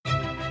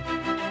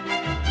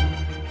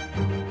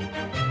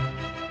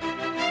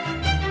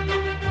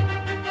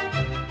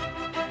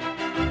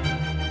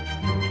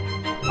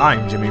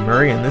I'm Jimmy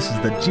Murray, and this is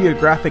the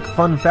Geographic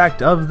Fun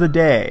Fact of the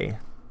Day.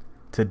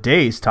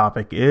 Today's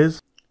topic is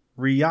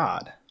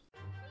Riyadh.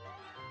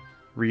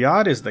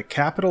 Riyadh is the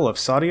capital of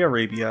Saudi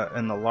Arabia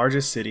and the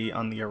largest city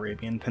on the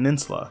Arabian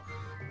Peninsula.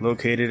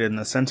 Located in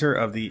the center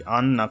of the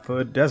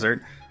An-Nafud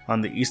Desert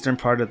on the eastern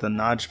part of the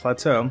Najd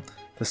Plateau,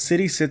 the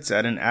city sits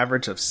at an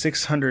average of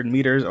 600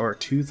 meters or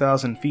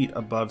 2,000 feet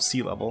above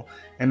sea level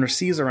and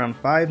receives around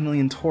 5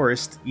 million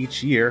tourists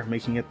each year,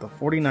 making it the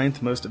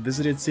 49th most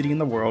visited city in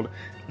the world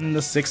and the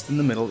 6th in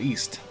the Middle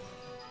East.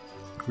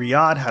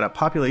 Riyadh had a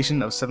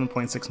population of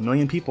 7.6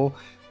 million people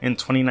in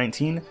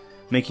 2019,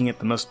 making it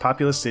the most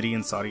populous city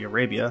in Saudi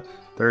Arabia,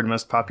 3rd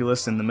most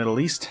populous in the Middle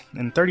East,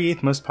 and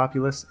 38th most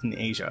populous in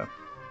Asia.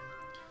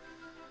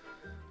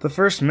 The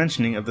first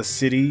mentioning of the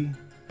city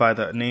by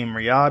the name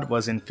Riyadh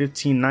was in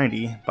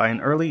 1590 by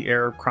an early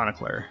Arab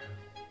chronicler.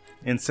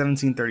 In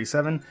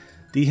 1737,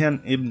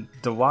 Dihem ibn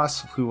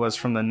Dawas, who was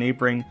from the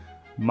neighboring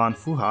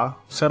Manfuha,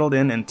 settled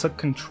in and took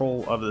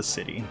control of the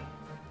city.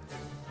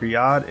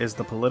 Riyadh is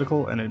the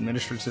political and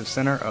administrative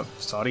center of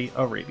Saudi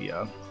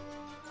Arabia.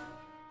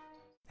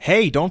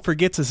 Hey, don't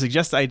forget to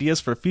suggest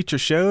ideas for future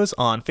shows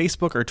on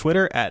Facebook or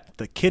Twitter at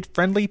the Kid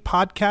Friendly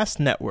Podcast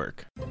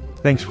Network.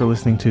 Thanks for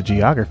listening to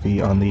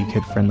Geography on the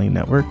Kid Friendly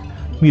Network.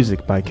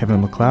 Music by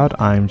Kevin MacLeod.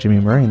 I'm Jimmy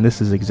Murray, and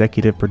this is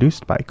executive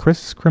produced by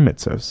Chris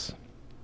Kremitzos.